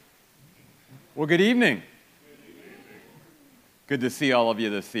Well, good evening. Good to see all of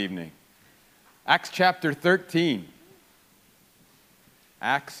you this evening. Acts chapter 13.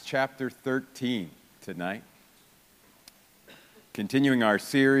 Acts chapter 13 tonight. Continuing our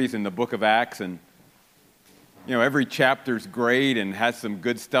series in the book of Acts, and every chapter's great and has some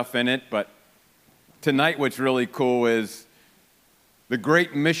good stuff in it, but tonight what's really cool is the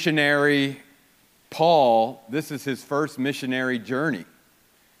great missionary Paul. This is his first missionary journey.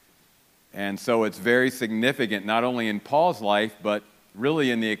 And so it's very significant, not only in Paul's life, but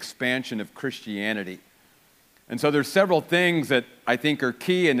really in the expansion of Christianity. And so there's several things that I think are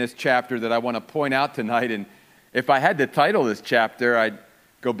key in this chapter that I want to point out tonight. And if I had to title this chapter, I'd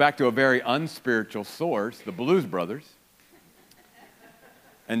go back to a very unspiritual source, the Blues Brothers,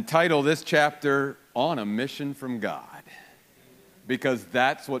 and title this chapter, On a Mission from God. Because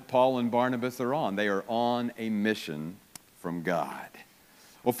that's what Paul and Barnabas are on. They are on a mission from God.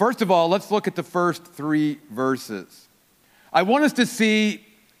 Well, first of all, let's look at the first three verses. I want us to see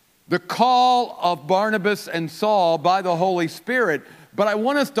the call of Barnabas and Saul by the Holy Spirit, but I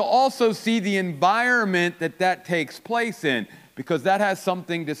want us to also see the environment that takes place in, because that has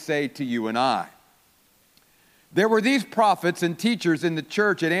something to say to you and I. There were these prophets and teachers in the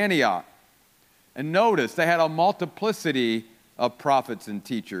church at Antioch. And notice, they had a multiplicity of prophets and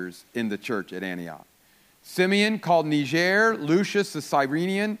teachers in the church at Antioch. Simeon, called Niger, Lucius the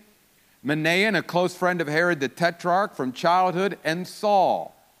Cyrenian, Manaen, a close friend of Herod the Tetrarch from childhood, and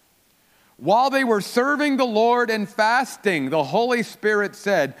Saul. While they were serving the Lord and fasting, the Holy Spirit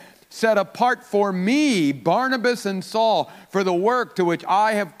said, "Set apart for me Barnabas and Saul for the work to which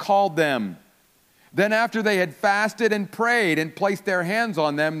I have called them." Then after they had fasted and prayed and placed their hands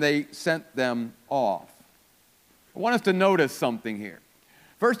on them, they sent them off. I want us to notice something here.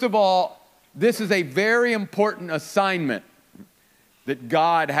 First of all, this is a very important assignment that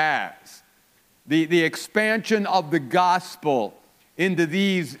God has. The expansion of the gospel into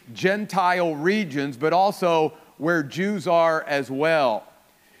these Gentile regions, but also where Jews are as well.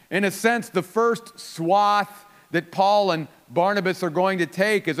 In a sense, the first swath that Paul and Barnabas are going to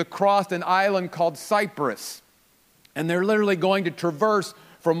take is across an island called Cyprus. And they're literally going to traverse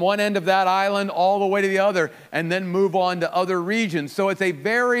from one end of that island all the way to the other and then move on to other regions. So it's a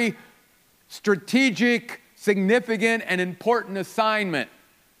very strategic, significant, and important assignment.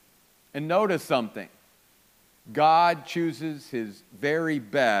 And notice something. God chooses his very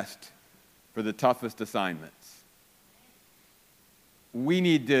best for the toughest assignments. We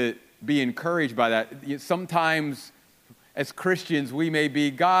need to be encouraged by that. Sometimes, as Christians, we may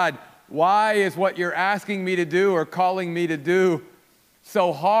be, "God, why is what you're asking me to do or calling me to do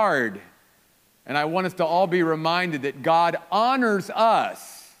so hard?" And I want us to all be reminded that God honors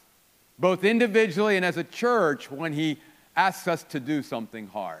us, both individually and as a church, when he asks us to do something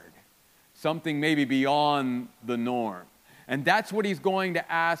hard, something maybe beyond the norm. And that's what he's going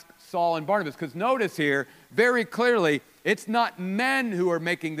to ask Saul and Barnabas. Because notice here, very clearly, it's not men who are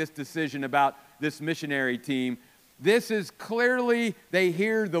making this decision about this missionary team. This is clearly, they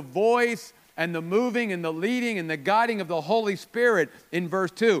hear the voice and the moving and the leading and the guiding of the Holy Spirit in verse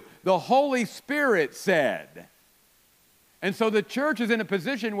 2. The Holy Spirit said. And so the church is in a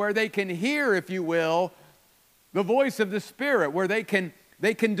position where they can hear, if you will, the voice of the Spirit, where they can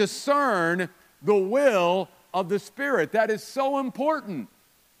discern the will of the Spirit. That is so important.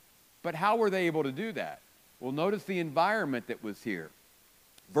 But how were they able to do that? Well, notice the environment that was here.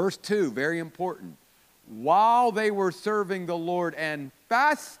 Verse 2, very important. While they were serving the Lord and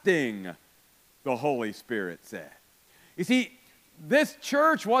fasting, the Holy Spirit said. You see, this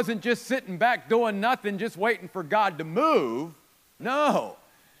church wasn't just sitting back doing nothing, just waiting for God to move. No.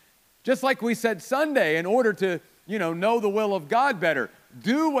 Just like we said Sunday, in order to, know the will of God better,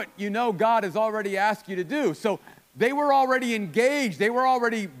 do what you know God has already asked you to do. So they were already engaged. They were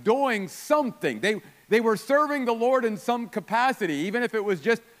already doing something. They were serving the Lord in some capacity, even if it was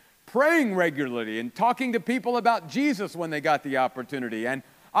just praying regularly and talking to people about Jesus when they got the opportunity, and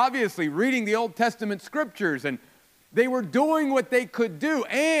obviously reading the Old Testament scriptures. And they were doing what they could do,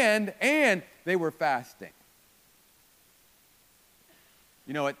 and they were fasting.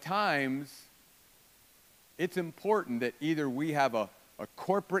 At times, it's important that either we have a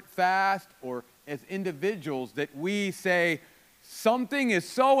corporate fast, or as individuals that we say, something is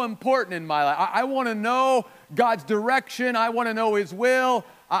so important in my life. I want to know God's direction. I want to know his will.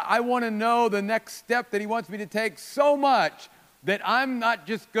 I want to know the next step that he wants me to take so much that I'm not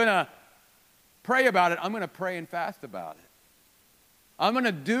just going to pray about it. I'm going to pray and fast about it. I'm going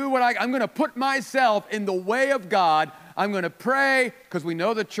to do I'm going to put myself in the way of God. I'm going to pray, because we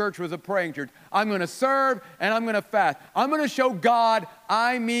know the church was a praying church. I'm going to serve, and I'm going to fast. I'm going to show God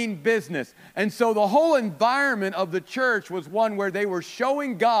I mean business. And so the whole environment of the church was one where they were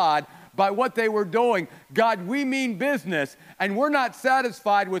showing God by what they were doing. God, we mean business, and we're not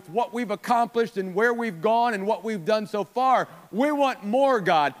satisfied with what we've accomplished and where we've gone and what we've done so far. We want more,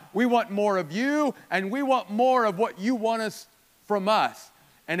 God. We want more of you, and we want more of what you want us from us.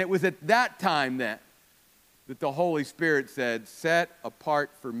 And it was at that time then that the Holy Spirit said, set apart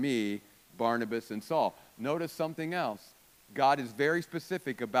for me Barnabas and Saul. Notice something else. God is very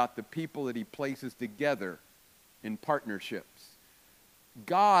specific about the people that he places together in partnerships.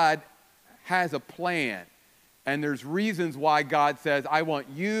 God has a plan, and there's reasons why God says, I want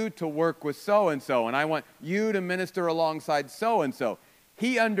you to work with so-and-so, and I want you to minister alongside so-and-so.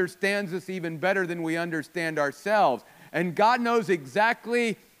 He understands us even better than we understand ourselves, and God knows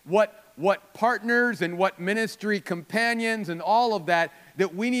exactly what partners and what ministry companions and all of that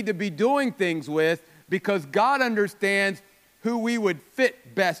we need to be doing things with, because God understands who we would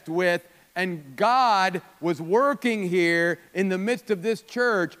fit best with, and God was working here in the midst of this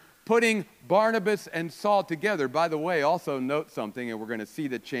church, putting Barnabas and Saul together. By the way, also note something, and we're going to see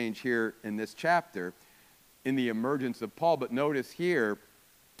the change here in this chapter, in the emergence of Paul. But notice here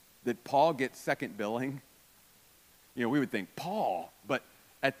that Paul gets second billing. You know, we would think Paul, but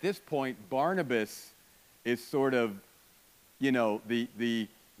at this point, Barnabas is sort of, you know, the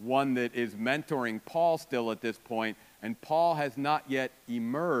one that is mentoring Paul still at this point, and Paul has not yet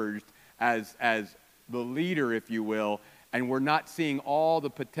emerged as the leader, if you will, and we're not seeing all the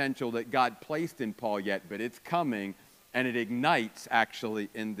potential that God placed in Paul yet, but it's coming, and it ignites actually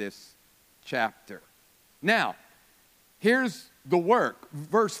in this chapter. Now, here's the work.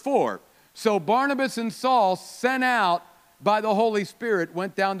 Verse 4. So Barnabas and Saul, sent out by the Holy Spirit,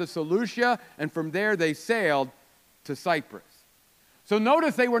 went down to Seleucia, and from there they sailed to Cyprus. So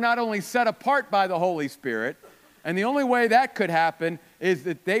notice they were not only set apart by the Holy Spirit, and the only way that could happen is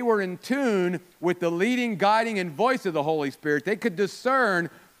that they were in tune with the leading, guiding, and voice of the Holy Spirit. They could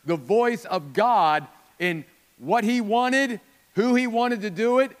discern the voice of God in what he wanted, who he wanted to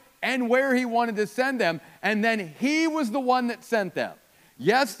do it, and where he wanted to send them. And then he was the one that sent them.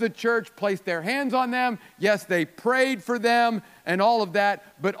 Yes, the church placed their hands on them. Yes, they prayed for them and all of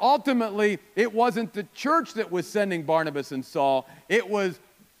that. But ultimately, it wasn't the church that was sending Barnabas and Saul. It was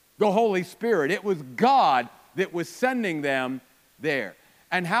the Holy Spirit. It was God that was sending them there.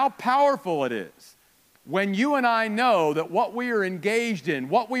 And how powerful it is when you and I know that what we are engaged in,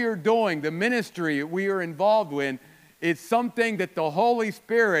 what we are doing, the ministry we are involved in, is something that the Holy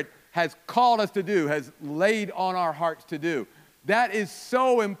Spirit has called us to do, has laid on our hearts to do. That is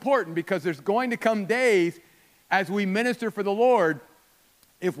so important, because there's going to come days as we minister for the Lord,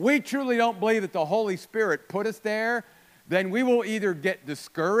 if we truly don't believe that the Holy Spirit put us there, then we will either get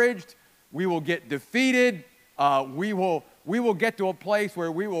discouraged, we will get defeated, we will get to a place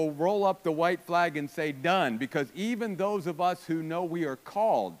where we will roll up the white flag and say, done. Because even those of us who know we are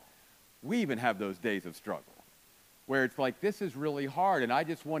called, we even have those days of struggle, where it's like, this is really hard, and I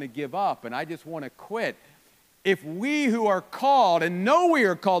just want to give up, and I just want to quit. If we who are called and know we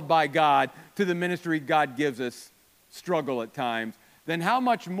are called by God to the ministry God gives us struggle at times, then how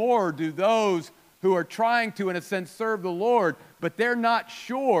much more do those who are trying to, in a sense, serve the Lord, but they're not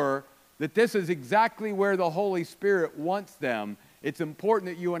sure that this is exactly where the Holy Spirit wants them. It's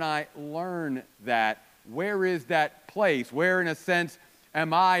important that you and I learn that. Where is that place? Where, in a sense,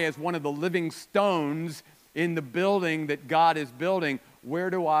 am I as one of the living stones in the building that God is building? Where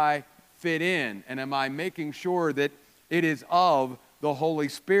do I fit in? And am I making sure that it is of the Holy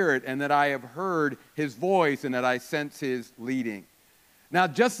Spirit, and that I have heard his voice, and that I sense his leading? Now,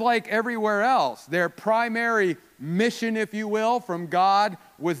 just like everywhere else, their primary mission, if you will, from God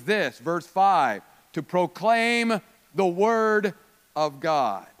was this, verse 5, to proclaim the word of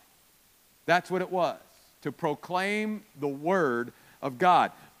God. That's what it was, to proclaim the word of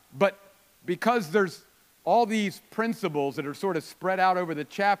God. But because there's all these principles that are sort of spread out over the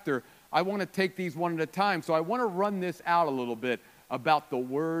chapter, I want to take these one at a time. So I want to run this out a little bit about the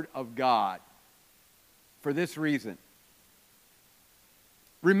word of God for this reason.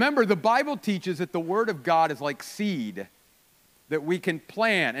 Remember, the Bible teaches that the word of God is like seed that we can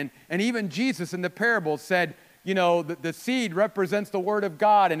plant. And even Jesus in the parable said, you know, the seed represents the word of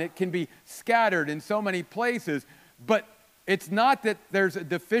God, and it can be scattered in so many places. But it's not that there's a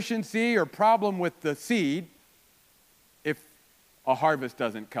deficiency or problem with the seed if a harvest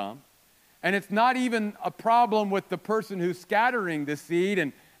doesn't come. And it's not even a problem with the person who's scattering the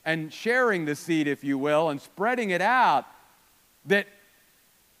seed and sharing the seed, if you will, and spreading it out, that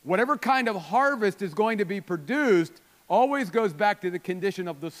whatever kind of harvest is going to be produced always goes back to the condition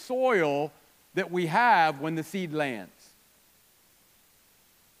of the soil that we have when the seed lands.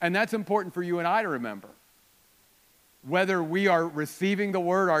 And that's important for you and I to remember. Whether we are receiving the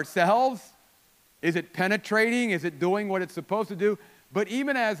word ourselves, is it penetrating, is it doing what it's supposed to do? But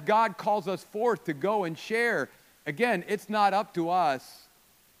even as God calls us forth to go and share, again, it's not up to us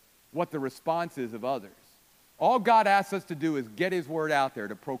what the response is of others. All God asks us to do is get his word out there,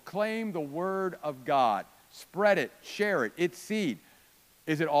 to proclaim the word of God. Spread it, share it, it's seed.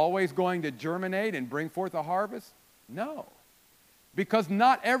 Is it always going to germinate and bring forth a harvest? No. Because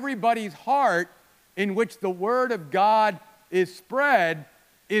not everybody's heart in which the word of God is spread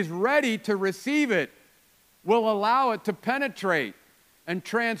is ready to receive it, will allow it to penetrate and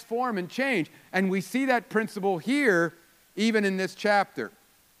transform and change. And we see that principle here, even in this chapter.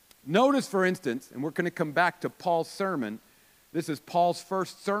 Notice, for instance, and we're going to come back to Paul's sermon. This is Paul's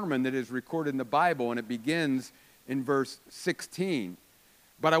first sermon that is recorded in the Bible, and it begins in verse 16.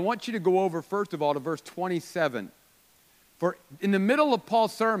 But I want you to go over, first of all, to verse 27. For in the middle of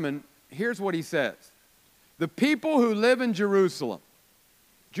Paul's sermon, here's what he says. The people who live in Jerusalem,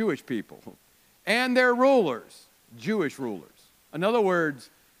 Jewish people, and their rulers, Jewish rulers. In other words,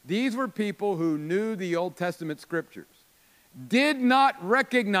 these were people who knew the Old Testament scriptures, did not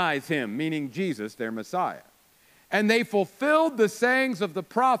recognize him, meaning Jesus, their Messiah. And they fulfilled the sayings of the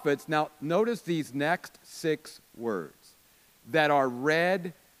prophets. Now, notice these next 6 words that are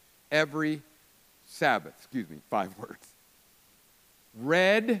read every Sabbath. 5 words.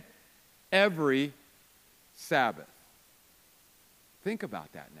 Read every Sabbath. Think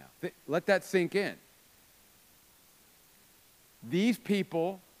about that now. Let that sink in. These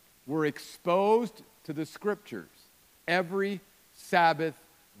people were exposed to the scriptures every Sabbath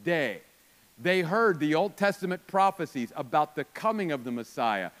day. They heard the Old Testament prophecies about the coming of the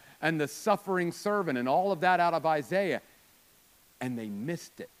Messiah and the suffering servant and all of that out of Isaiah, and they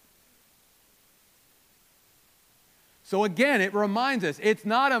missed it. So again, it reminds us, it's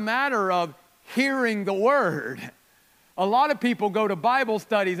not a matter of hearing the word. A lot of people go to Bible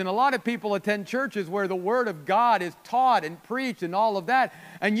studies and a lot of people attend churches where the Word of God is taught and preached and all of that.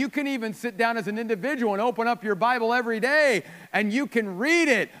 And you can even sit down as an individual and open up your Bible every day and you can read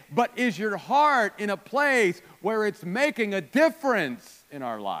it. But is your heart in a place where it's making a difference in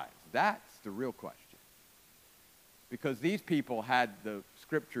our lives? That's the real question. Because these people had the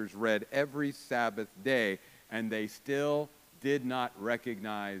scriptures read every Sabbath day and they still did not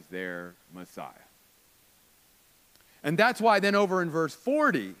recognize their Messiah. And that's why then over in verse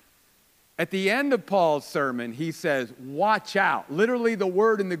 40, at the end of Paul's sermon, he says, watch out. Literally the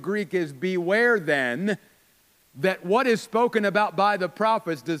word in the Greek is beware then that what is spoken about by the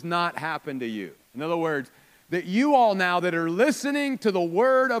prophets does not happen to you. In other words, that you all now that are listening to the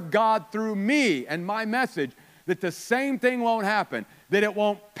word of God through me and my message, that the same thing won't happen, that it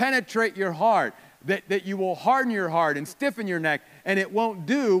won't penetrate your heart, that you will harden your heart and stiffen your neck, and it won't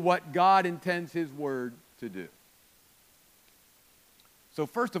do what God intends his word to do. So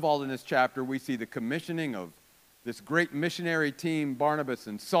first of all, in this chapter, we see the commissioning of this great missionary team, Barnabas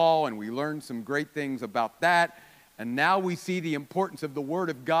and Saul, and we learn some great things about that. And now we see the importance of the Word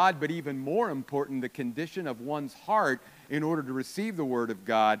of God, but even more important, the condition of one's heart in order to receive the Word of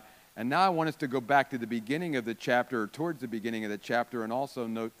God. And now I want us to go back to the beginning of the chapter, or towards the beginning of the chapter, and also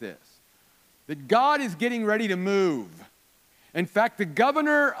note this, that God is getting ready to move. In fact, the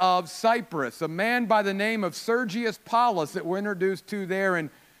governor of Cyprus, a man by the name of Sergius Paulus that we're introduced to there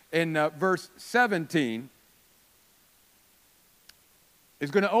in verse 17, is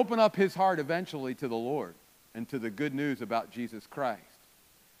going to open up his heart eventually to the Lord and to the good news about Jesus Christ.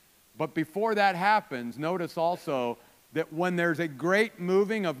 But before that happens, notice also that when there's a great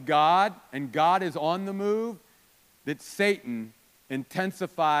moving of God and God is on the move, that Satan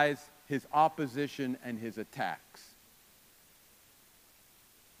intensifies his opposition and his attacks.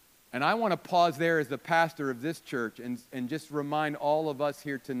 And I want to pause there as the pastor of this church and just remind all of us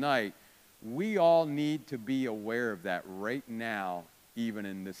here tonight, we all need to be aware of that right now, even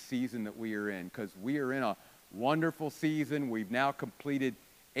in the season that we are in, because we are in a wonderful season. We've now completed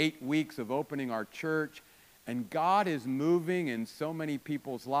 8 weeks of opening our church, and God is moving in so many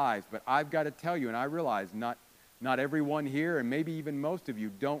people's lives. But I've got to tell you, and I realize not everyone here, and maybe even most of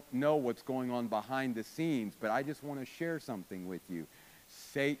you, don't know what's going on behind the scenes, but I just want to share something with you.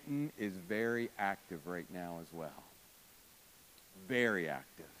 Satan is very active right now as well. Very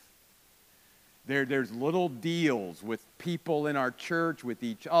active. There's little deals with people in our church, with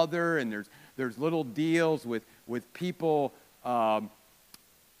each other, and there's little deals with people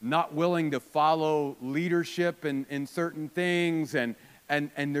not willing to follow leadership in certain things, and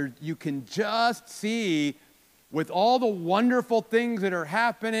there, you can just see with all the wonderful things that are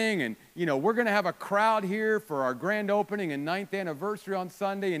happening, and we're going to have a crowd here for our grand opening and 9th anniversary on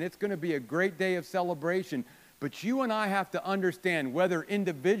Sunday, and it's going to be a great day of celebration. But you and I have to understand whether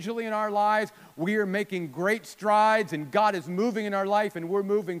individually in our lives we are making great strides and God is moving in our life and we're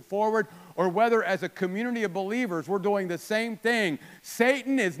moving forward, or whether as a community of believers we're doing the same thing.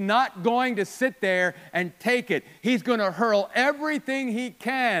 Satan is not going to sit there and take it. He's going to hurl everything he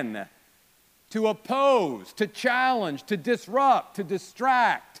can to oppose, to challenge, to disrupt, to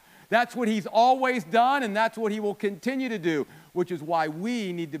distract. That's what he's always done, and that's what he will continue to do, which is why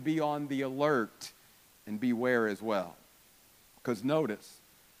we need to be on the alert and beware as well. Because notice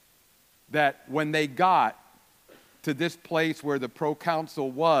that when they got to this place where the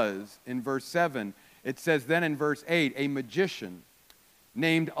proconsul was, in verse 7, it says then in verse 8, a magician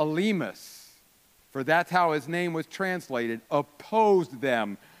named Elymas, for that's how his name was translated, opposed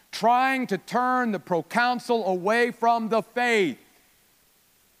them, trying to turn the proconsul away from the faith.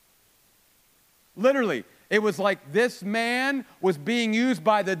 Literally, it was like this man was being used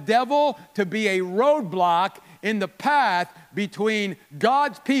by the devil to be a roadblock in the path between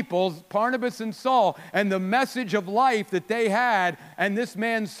God's people, Barnabas and Saul, and the message of life that they had, and this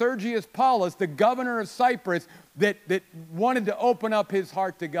man, Sergius Paulus, the governor of Cyprus, that wanted to open up his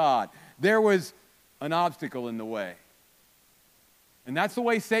heart to God. There was an obstacle in the way. And that's the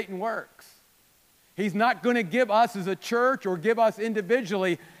way Satan works. He's not going to give us as a church or give us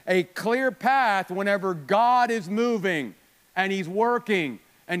individually a clear path whenever God is moving and he's working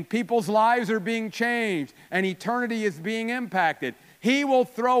and people's lives are being changed and eternity is being impacted. He will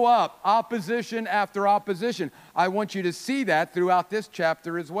throw up opposition after opposition. I want you to see that throughout this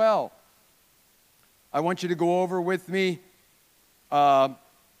chapter as well. I want you to go over with me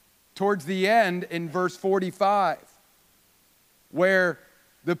towards the end in verse 45, where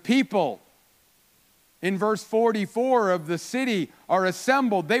the people in verse 44 of the city are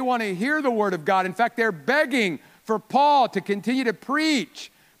assembled. They want to hear the word of God. In fact, they're begging for Paul to continue to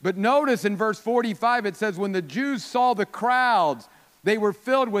preach. But notice in verse 45 it says, when the Jews saw the crowds, they were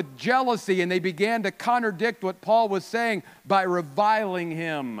filled with jealousy and they began to contradict what Paul was saying by reviling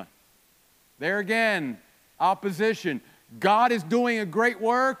him. There again, opposition. God is doing a great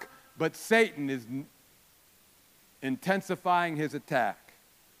work, but Satan is intensifying his attack.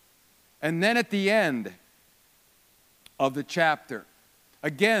 And then at the end of the chapter,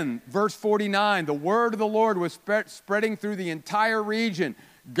 again, verse 49, the word of the Lord was spreading through the entire region.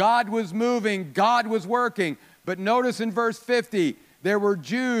 God was moving, God was working. But notice in verse 50, there were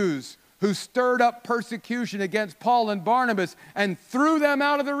Jews who stirred up persecution against Paul and Barnabas and threw them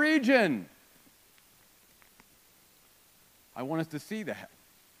out of the region. I want us to see that.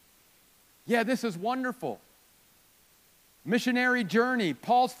 Yeah, this is wonderful. Missionary journey,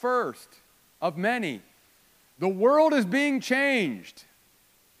 Paul's first of many. The world is being changed.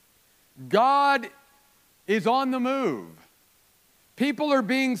 God is on the move. People are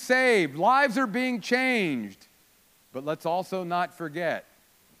being saved. Lives are being changed. But let's also not forget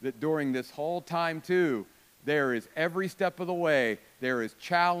that during this whole time too, there is every step of the way, there is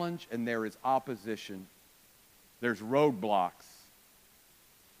challenge and there is opposition. There's roadblocks.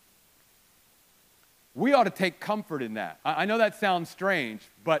 We ought to take comfort in that. I know that sounds strange,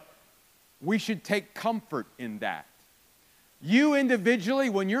 but we should take comfort in that. You individually,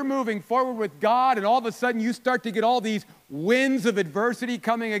 when you're moving forward with God and all of a sudden you start to get all these winds of adversity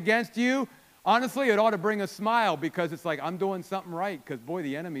coming against you, honestly, it ought to bring a smile because it's like, I'm doing something right because, boy,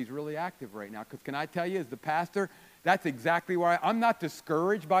 the enemy's really active right now. Because can I tell you, as the pastor, that's exactly where I'm not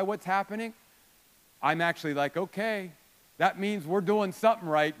discouraged by what's happening. I'm actually like, okay, that means we're doing something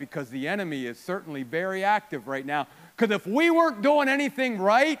right because the enemy is certainly very active right now. Because if we weren't doing anything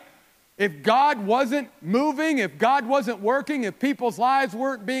right, if God wasn't moving, if God wasn't working, if people's lives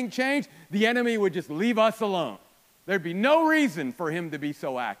weren't being changed, the enemy would just leave us alone. There'd be no reason for him to be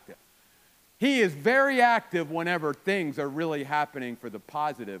so active. He is very active whenever things are really happening for the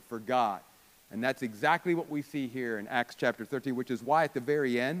positive, for God. And that's exactly what we see here in Acts chapter 13, which is why at the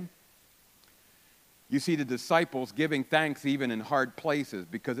very end, you see the disciples giving thanks even in hard places,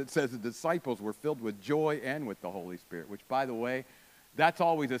 because it says the disciples were filled with joy and with the Holy Spirit, which, by the way, that's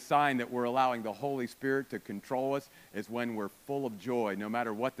always a sign that we're allowing the Holy Spirit to control us, is when we're full of joy, no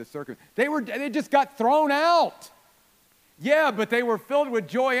matter what the circumstance. They just got thrown out. Yeah, but they were filled with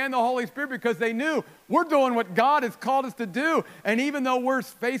joy and the Holy Spirit because they knew we're doing what God has called us to do. And even though we're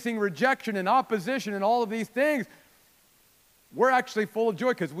facing rejection and opposition and all of these things, we're actually full of joy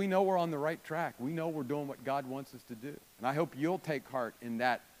because we know we're on the right track. We know we're doing what God wants us to do. And I hope you'll take heart in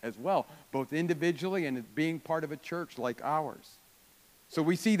that as well, both individually and being part of a church like ours. So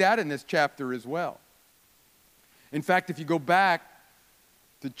we see that in this chapter as well. In fact, if you go back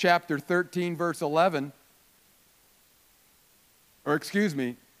to chapter 13, verse 11,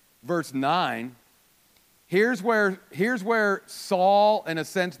 verse 9, here's where Saul, in a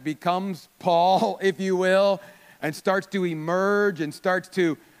sense, becomes Paul, if you will, and starts to emerge and starts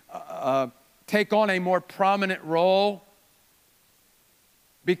to take on a more prominent role.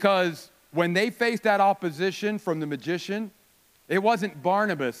 Because when they faced that opposition from the magician, it wasn't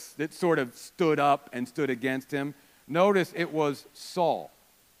Barnabas that sort of stood up and stood against him. Notice it was Saul.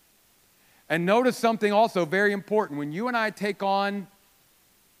 And notice something also very important. When you and I take on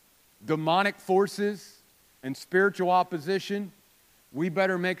demonic forces and spiritual opposition, we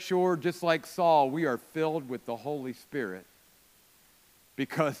better make sure, just like Saul, we are filled with the Holy Spirit.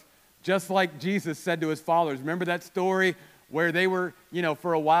 Because just like Jesus said to his followers, remember that story where they were,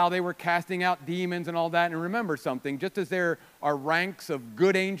 for a while they were casting out demons and all that. And remember something, just as there are ranks of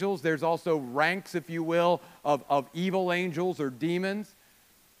good angels, there's also ranks, if you will, of evil angels or demons.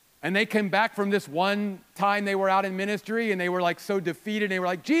 And they came back from this one time they were out in ministry and they were like so defeated. They were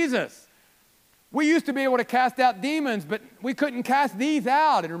like, Jesus, we used to be able to cast out demons, but we couldn't cast these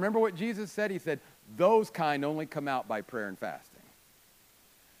out. And remember what Jesus said? He said, those kind only come out by prayer and fasting.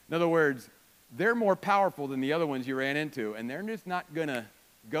 In other words, they're more powerful than the other ones you ran into, and they're just not going to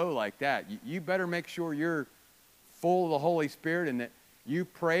go like that. You better make sure you're full of the Holy Spirit and that you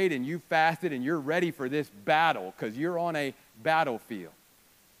prayed and you fasted and you're ready for this battle because you're on a battlefield.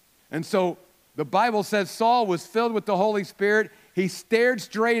 And so the Bible says Saul was filled with the Holy Spirit. He stared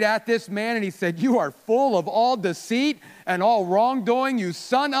straight at this man and he said, you are full of all deceit and all wrongdoing, you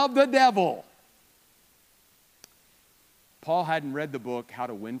son of the devil. Paul hadn't read the book, How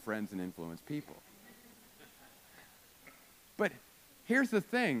to Win Friends and Influence People. But here's the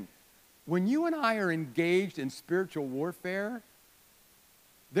thing. When you and I are engaged in spiritual warfare,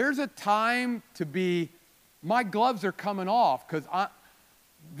 there's a time to be, my gloves are coming off because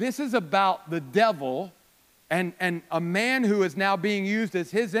this is about the devil and a man who is now being used as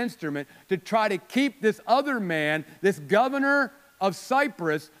his instrument to try to keep this other man, this governor of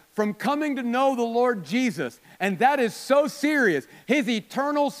Cyprus, from coming to know the Lord Jesus. And that is so serious. His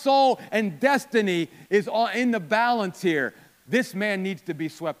eternal soul and destiny is in the balance here. This man needs to be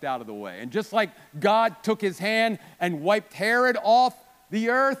swept out of the way. And just like God took his hand and wiped Herod off the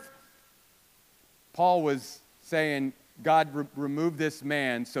earth, Paul was saying, God, remove this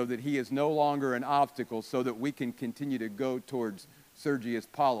man so that he is no longer an obstacle, so that we can continue to go towards Sergius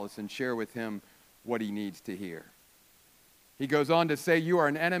Paulus and share with him what he needs to hear. He goes on to say, you are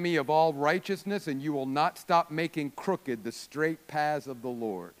an enemy of all righteousness, and you will not stop making crooked the straight paths of the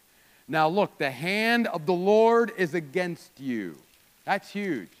Lord. Now look, the hand of the Lord is against you. That's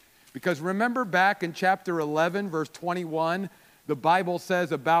huge. Because remember back in chapter 11, verse 21, the Bible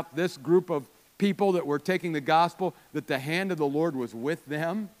says about this group of people that were taking the gospel, that the hand of the Lord was with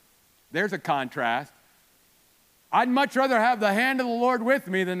them. There's a contrast. I'd much rather have the hand of the Lord with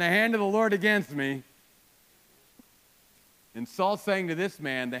me than the hand of the Lord against me. And Saul's saying to this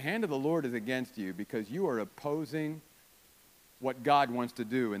man, the hand of the Lord is against you because you are opposing what God wants to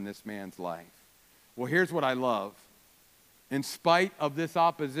do in this man's life. Well, here's what I love. In spite of this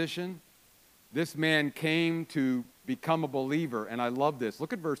opposition, this man came to become a believer, and I love this.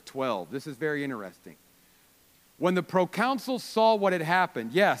 Look at verse 12. This is very interesting. When the proconsul saw what had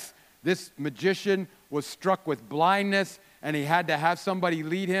happened, yes, this magician was struck with blindness, and he had to have somebody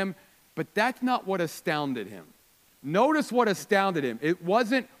lead him, but that's not what astounded him. Notice what astounded him. It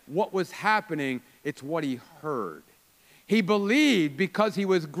wasn't what was happening, it's what he heard. He believed because he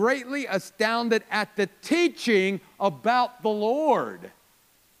was greatly astounded at the teaching about the Lord.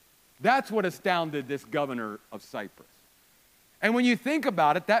 That's what astounded this governor of Cyprus. And when you think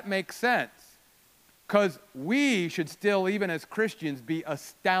about it, that makes sense. Because we should still, even as Christians, be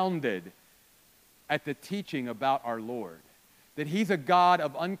astounded at the teaching about our Lord. That he's a God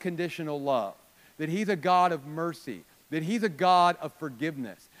of unconditional love. That he's a God of mercy, that he's a God of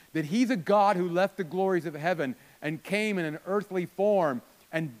forgiveness, that he's a God who left the glories of heaven and came in an earthly form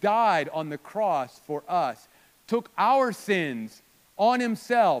and died on the cross for us, took our sins on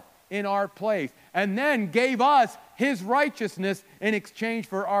himself in our place, and then gave us his righteousness in exchange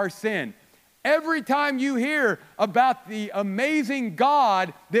for our sin. Every time you hear about the amazing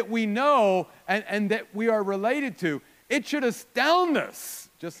God that we know and that we are related to, it should astound us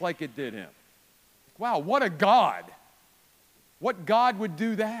just like it did him. Wow, what a God. What God would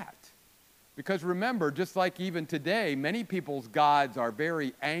do that? Because remember, just like even today, many people's gods are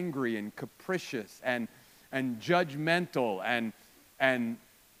very angry and capricious and judgmental and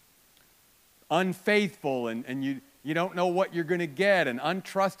unfaithful and you don't know what you're going to get and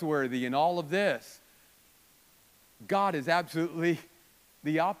untrustworthy and all of this. God is absolutely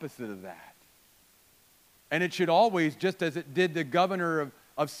the opposite of that. And it should always, just as it did the governor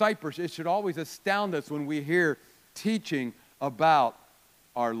of Cyprus, it should always astound us when we hear teaching about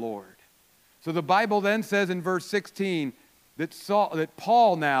our Lord. So the Bible then says in verse 16 that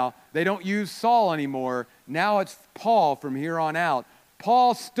Paul now, they don't use Saul anymore. Now it's Paul from here on out.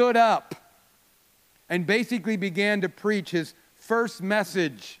 Paul stood up and basically began to preach his first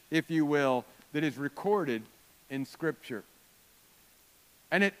message, if you will, that is recorded in Scripture.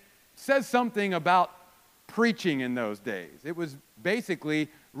 And it says something about preaching in those days. It was basically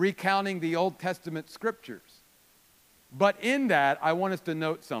recounting the Old Testament Scriptures. But in that, I want us to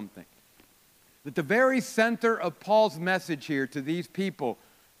note something. That the very center of Paul's message here to these people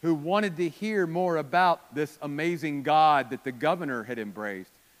who wanted to hear more about this amazing God that the governor had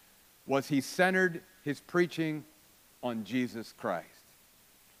embraced was he centered his preaching on Jesus Christ.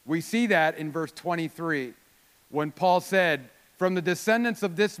 We see that in verse 23 when Paul said, "From the descendants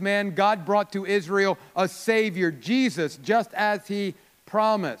of this man, God brought to Israel a Savior, Jesus, just as he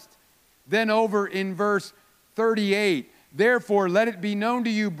promised." Then over in verse 38, "Therefore, let it be known to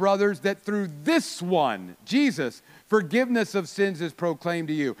you, brothers, that through this one, Jesus, forgiveness of sins is proclaimed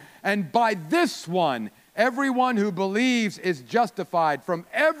to you. And by this one, everyone who believes is justified from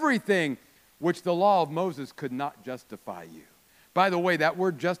everything which the law of Moses could not justify you." By the way, that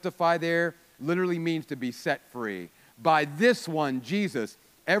word justify there literally means to be set free. By this one, Jesus,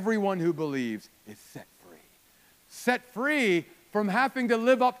 everyone who believes is set free. Set free from having to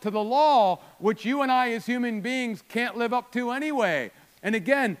live up to the law, which you and I as human beings can't live up to anyway. And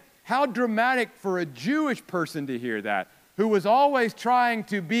again, how dramatic for a Jewish person to hear that, who was always trying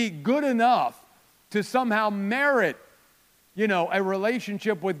to be good enough to somehow merit, a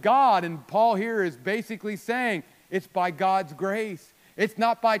relationship with God. And Paul here is basically saying it's by God's grace. It's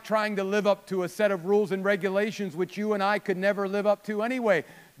not by trying to live up to a set of rules and regulations which you and I could never live up to anyway.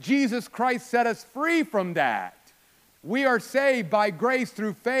 Jesus Christ set us free from that. We are saved by grace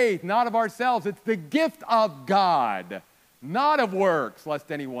through faith, not of ourselves. It's the gift of God, not of works,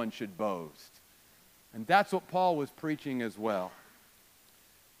 lest anyone should boast. And that's what Paul was preaching as well.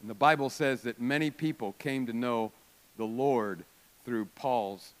 And the Bible says that many people came to know the Lord through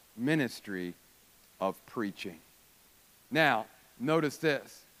Paul's ministry of preaching. Now, notice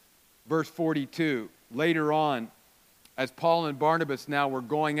this. Verse 42, later on, as Paul and Barnabas now were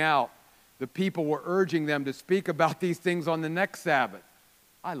going out, the people were urging them to speak about these things on the next Sabbath.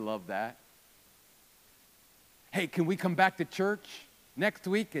 I love that. Hey, can we come back to church next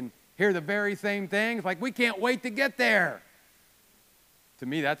week and hear the very same things? Like, we can't wait to get there. To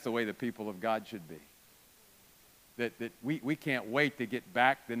me, that's the way the people of God should be. That we can't wait to get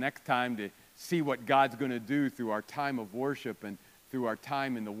back the next time to see what God's going to do through our time of worship and through our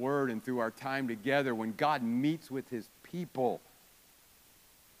time in the Word and through our time together when God meets with His people.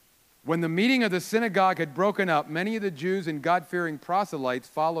 When the meeting of the synagogue had broken up, many of the Jews and God-fearing proselytes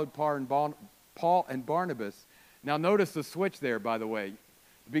followed Paul and Barnabas. Now notice the switch there, by the way.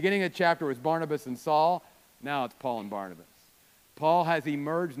 The beginning of the chapter was Barnabas and Saul. Now it's Paul and Barnabas. Paul has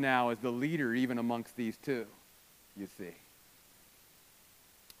emerged now as the leader even amongst these two, you see.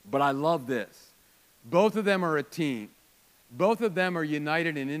 But I love this. Both of them are a team. Both of them are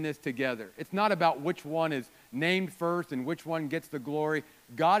united and in this together. It's not about which one is named first and which one gets the glory.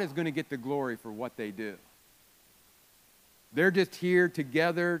 God is going to get the glory for what they do. They're just here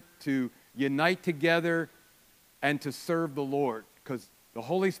together to unite together and to serve the Lord because the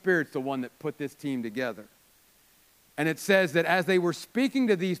Holy Spirit's the one that put this team together. And it says that as they were speaking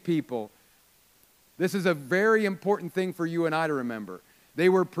to these people, this is a very important thing for you and I to remember. They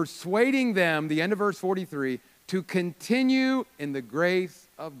were persuading them, the end of verse 43, to continue in the grace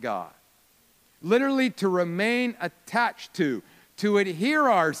of God. Literally to remain attached to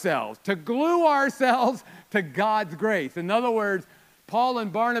adhere ourselves, to glue ourselves to God's grace. In other words, Paul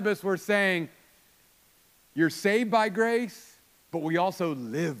and Barnabas were saying, you're saved by grace, but we also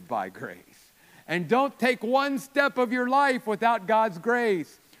live by grace. And don't take one step of your life without God's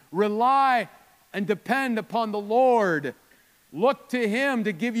grace. Rely and depend upon the Lord. Look to Him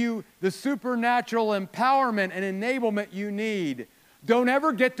to give you the supernatural empowerment and enablement you need. Don't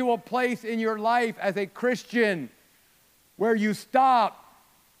ever get to a place in your life as a Christian where you stop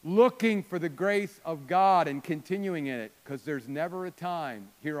looking for the grace of God and continuing in it, because there's never a time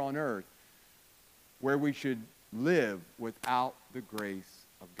here on earth where we should live without the grace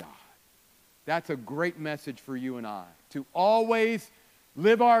of God. That's a great message for you and I, to always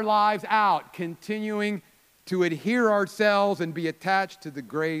live our lives out, continuing to adhere ourselves and be attached to the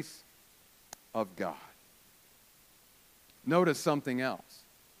grace of God. Notice something else.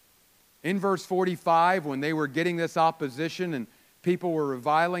 In verse 45, when they were getting this opposition and people were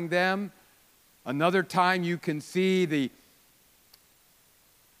reviling them, another time you can see the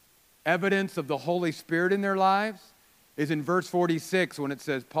evidence of the Holy Spirit in their lives is in verse 46 when it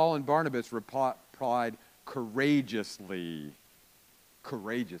says, Paul and Barnabas replied courageously.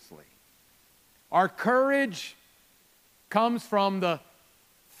 Courageously. Our courage comes from the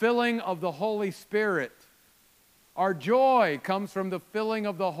filling of the Holy Spirit. Our joy comes from the filling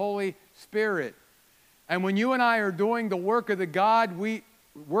of the Holy Spirit. And when you and I are doing the work of God, we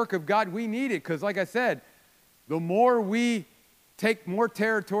need it. Because like I said, the more we take more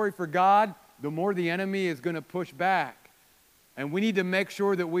territory for God, the more the enemy is going to push back. And we need to make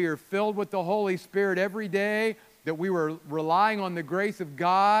sure that we are filled with the Holy Spirit every day, that we were relying on the grace of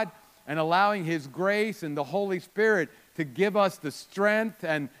God and allowing His grace and the Holy Spirit to give us the strength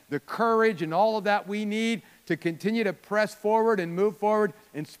and the courage and all of that we need to continue to press forward and move forward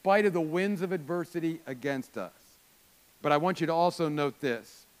in spite of the winds of adversity against us. But I want you to also note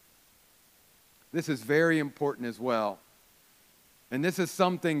this. This is very important as well. And this is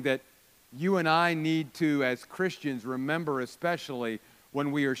something that you and I need to, as Christians, remember especially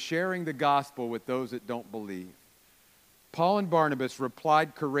when we are sharing the gospel with those that don't believe. Paul and Barnabas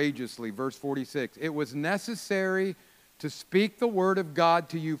replied courageously, verse 46, it was necessary to speak the word of God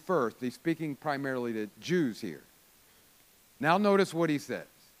to you first. He's speaking primarily to Jews here. Now notice what he says.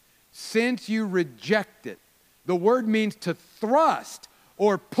 Since you reject it, the word means to thrust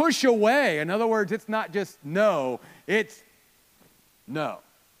or push away. In other words, it's not just no, it's no.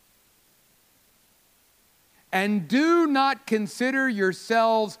 And do not consider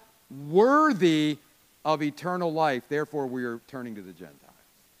yourselves worthy of eternal life. Therefore, we are turning to the Gentiles.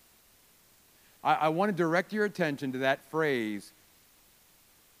 I want to direct your attention to that phrase,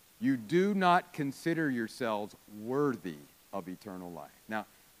 you do not consider yourselves worthy of eternal life. Now,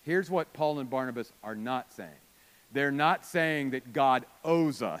 here's what Paul and Barnabas are not saying. They're not saying that God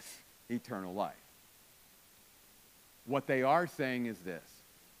owes us eternal life. What they are saying is this,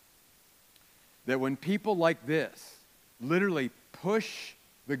 that when people like this literally push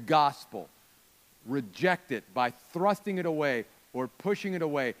the gospel, reject it by thrusting it away or pushing it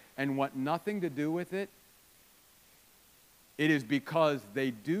away and want nothing to do with it, it is because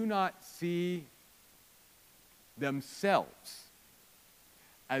they do not see themselves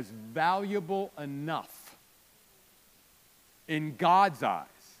as valuable enough in God's eyes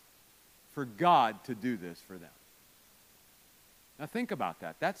for God to do this for them. Now think about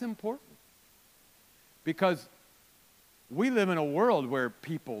that. That's important. Because we live in a world where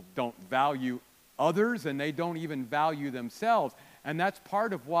people don't value others and they don't even value themselves. And that's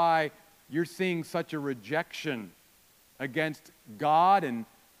part of why you're seeing such a rejection against God and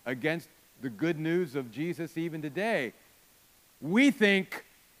against the good news of Jesus even today. We think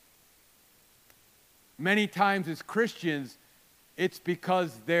many times as Christians, it's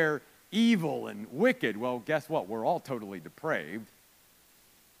because they're evil and wicked. Well, guess what? We're all totally depraved.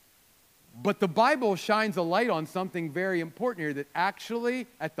 But the Bible shines a light on something very important here, that actually,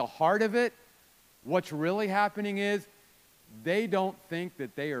 at the heart of it, what's really happening is they don't think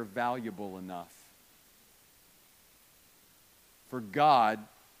that they are valuable enough for God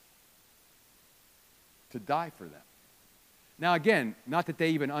to die for them. Now again, not that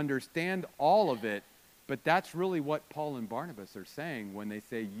they even understand all of it, but that's really what Paul and Barnabas are saying when they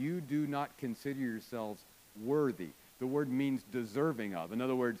say, you do not consider yourselves worthy. The word means deserving of. In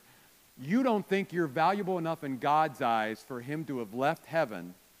other words, you don't think you're valuable enough in God's eyes for Him to have left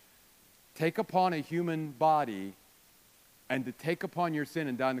heaven, take upon a human body, and to take upon your sin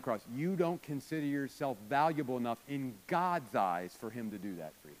and die on the cross. You don't consider yourself valuable enough in God's eyes for Him to do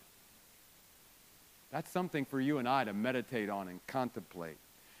that for you. That's something for you and I to meditate on and contemplate.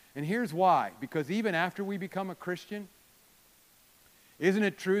 And here's why. Because even after we become a Christian, isn't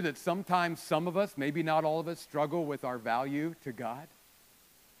it true that sometimes some of us, maybe not all of us, struggle with our value to God?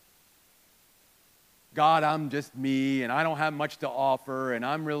 God, I'm just me, and I don't have much to offer, and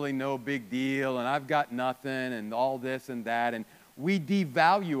I'm really no big deal, and I've got nothing, and all this and that, and we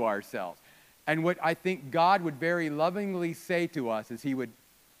devalue ourselves. And what I think God would very lovingly say to us is He would,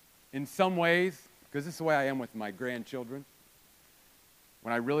 in some ways, because this is the way I am with my grandchildren,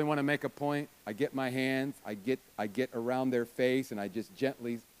 when I really want to make a point, I get my hands, I get around their face, and I just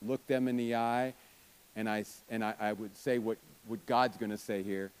gently look them in the eye, and I would say what God's going to say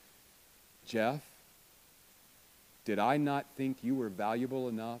here. Jeff, did I not think you were valuable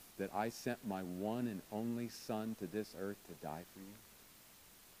enough that I sent my one and only Son to this earth to die for you?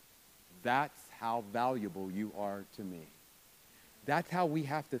 That's how valuable you are to me. That's how we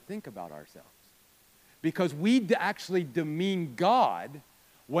have to think about ourselves. Because we actually demean God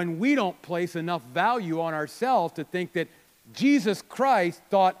when we don't place enough value on ourselves to think that Jesus Christ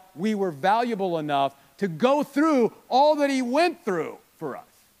thought we were valuable enough to go through all that he went through for us.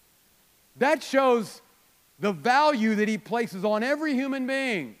 That shows the value that he places on every human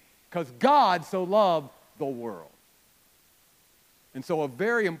being, because God so loved the world. And so a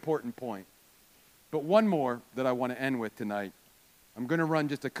very important point. But one more that I want to end with tonight. I'm going to run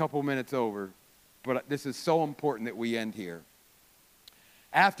just a couple minutes over, but this is so important that we end here.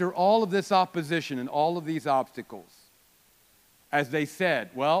 After all of this opposition and all of these obstacles, as they said,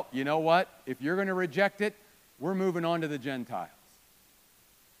 well, you know what? If you're going to reject it, we're moving on to the Gentiles.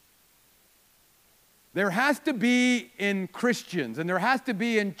 There has to be in Christians, and there has to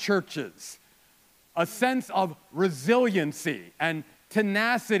be in churches, a sense of resiliency and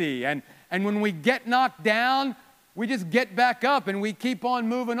tenacity. And when we get knocked down, we just get back up and we keep on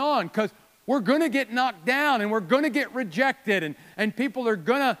moving on, because we're going to get knocked down and we're going to get rejected, and people are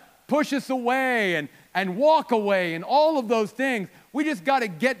going to push us away and walk away and all of those things. We just got to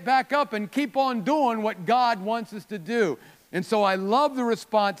get back up and keep on doing what God wants us to do. And so I love the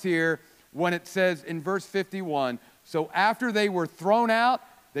response here when it says in verse 51, so after they were thrown out,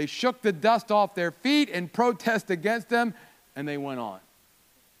 they shook the dust off their feet in protest against them, and they went on,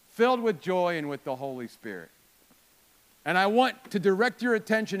 filled with joy and with the Holy Spirit. And I want to direct your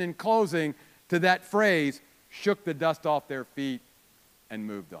attention in closing to that phrase, shook the dust off their feet and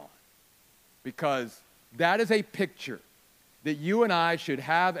moved on. Because that is a picture that you and I should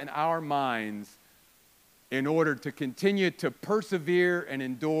have in our minds in order to continue to persevere and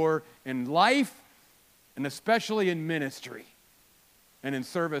endure in life, and especially in ministry and in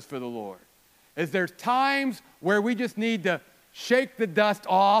service for the Lord. Is there's times where we just need to shake the dust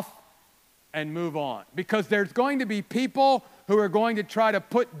off and move on. Because there's going to be people who are going to try to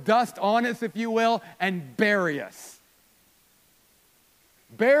put dust on us, if you will, and bury us.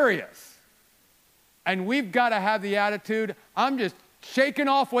 Bury us. And we've got to have the attitude, I'm just shaking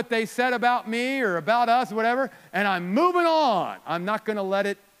off what they said about me or about us, whatever, and I'm moving on. I'm not going to let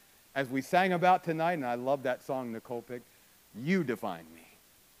it, as we sang about tonight, and I love that song Nicole picked, you define me.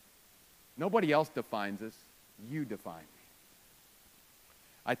 Nobody else defines us. You define me.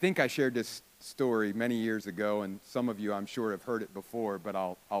 I think I shared this story many years ago, and some of you, I'm sure, have heard it before, but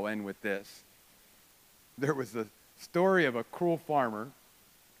I'll end with this. There was a story of a cruel farmer.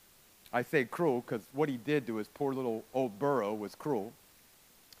 I say cruel because what he did to his poor little old burro was cruel.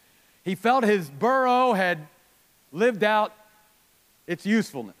 He felt his burro had lived out its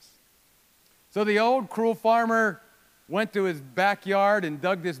usefulness. So the old cruel farmer went to his backyard and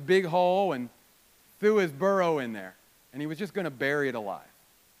dug this big hole and threw his burro in there. And he was just going to bury it alive.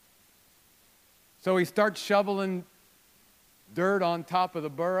 So he starts shoveling dirt on top of the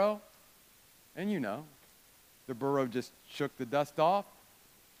burro. And you know, the burro just shook the dust off,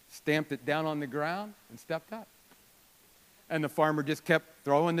 stamped it down on the ground, and stepped up. And the farmer just kept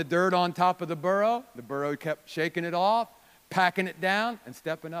throwing the dirt on top of the burro. The burro kept shaking it off, packing it down, and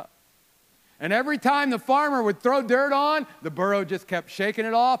stepping up. And every time the farmer would throw dirt on, the burro just kept shaking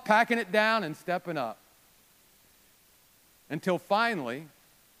it off, packing it down, and stepping up. Until finally,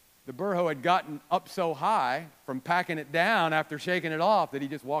 the burro had gotten up so high from packing it down after shaking it off that he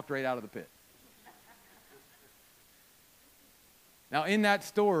just walked right out of the pit. Now, in that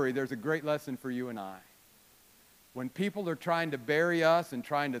story, there's a great lesson for you and I. When people are trying to bury us and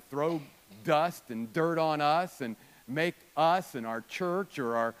trying to throw dust and dirt on us and make us and our church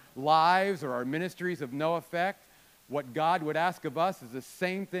or our lives or our ministries of no effect, what God would ask of us is the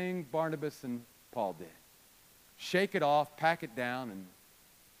same thing Barnabas and Paul did. Shake it off, pack it down, and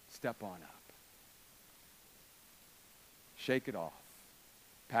step on up. Shake it off,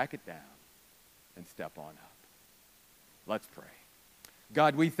 pack it down, and step on up. Let's pray.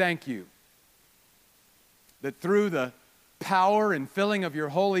 God, we thank you that through the power and filling of your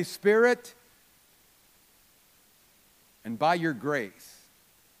Holy Spirit and by your grace,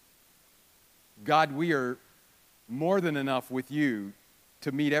 God, we are more than enough with you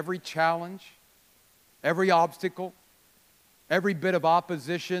to meet every challenge, every obstacle, every bit of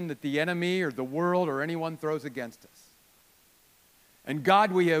opposition that the enemy or the world or anyone throws against us. And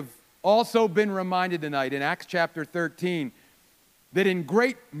God, we have also been reminded tonight in Acts chapter 13 that in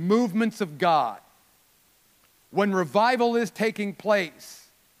great movements of God, when revival is taking place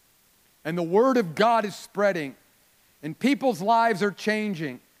and the word of God is spreading and people's lives are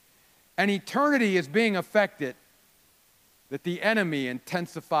changing and eternity is being affected, that the enemy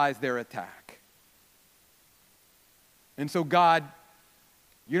intensifies their attack. And so God,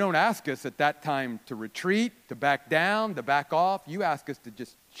 you don't ask us at that time to retreat, to back down, to back off. You ask us to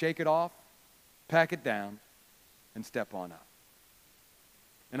just shake it off, pack it down, and step on up.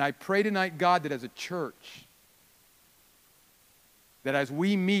 And I pray tonight, God, that as a church, that as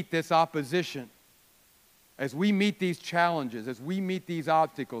we meet this opposition, as we meet these challenges, as we meet these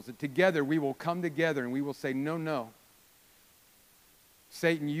obstacles, that together we will come together and we will say, no, no.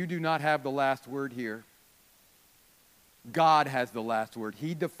 Satan, you do not have the last word here. God has the last word.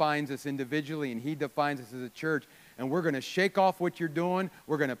 He defines us individually and He defines us as a church. And we're going to shake off what you're doing.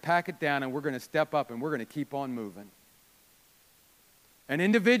 We're going to pack it down and we're going to step up and we're going to keep on moving. And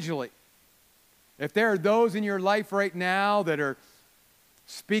individually, if there are those in your life right now that are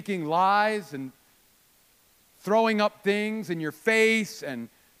speaking lies and throwing up things in your face and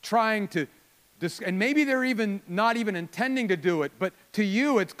trying to, and maybe they're even not even intending to do it, but to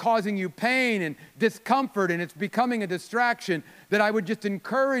you it's causing you pain and discomfort and it's becoming a distraction, that I would just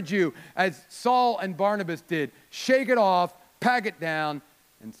encourage you, as Saul and Barnabas did, shake it off, pack it down,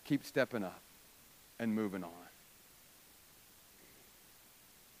 and keep stepping up and moving on.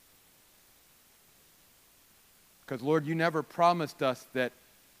 Because, Lord, you never promised us that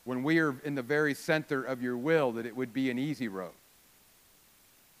when we are in the very center of your will that it would be an easy road.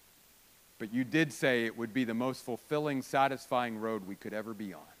 But you did say it would be the most fulfilling, satisfying road we could ever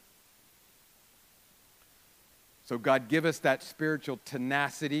be on. So God, give us that spiritual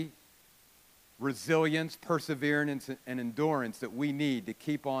tenacity, resilience, perseverance, and endurance that we need to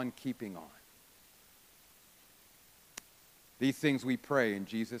keep on keeping on. These things we pray in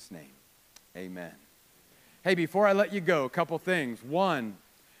Jesus' name. Amen. Hey, before I let you go, a couple things. One,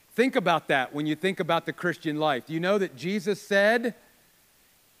 think about that when you think about the Christian life. Do you know that Jesus said,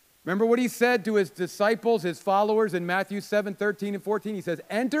 remember what he said to his disciples, his followers in Matthew 7:13 and 14? He says,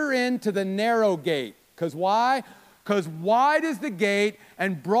 enter into the narrow gate. Because why? Because wide is the gate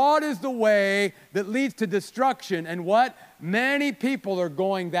and broad is the way that leads to destruction. And what? Many people are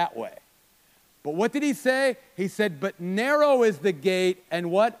going that way. But what did he say? He said, but narrow is the gate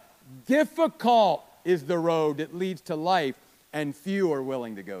and what? Difficult is the road that leads to life, and few are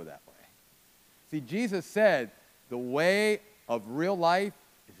willing to go that way. See, Jesus said the way of real life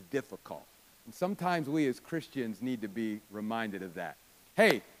is difficult. And sometimes we as Christians need to be reminded of that.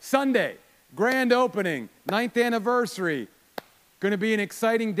 Hey, Sunday, grand opening, 9th anniversary. Going to be an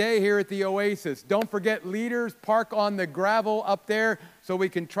exciting day here at the Oasis. Don't forget, leaders, park on the gravel up there so we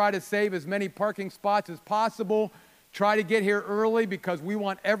can try to save as many parking spots as possible. Try to get here early because we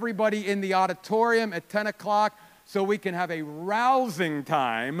want everybody in the auditorium at 10 o'clock so we can have a rousing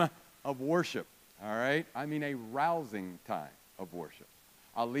time of worship. All right? I mean a rousing time of worship.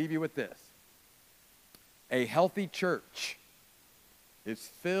 I'll leave you with this. A healthy church is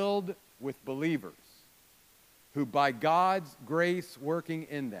filled with believers who, by God's grace working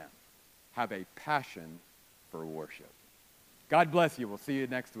in them, have a passion for worship. God bless you. We'll see you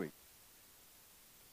next week.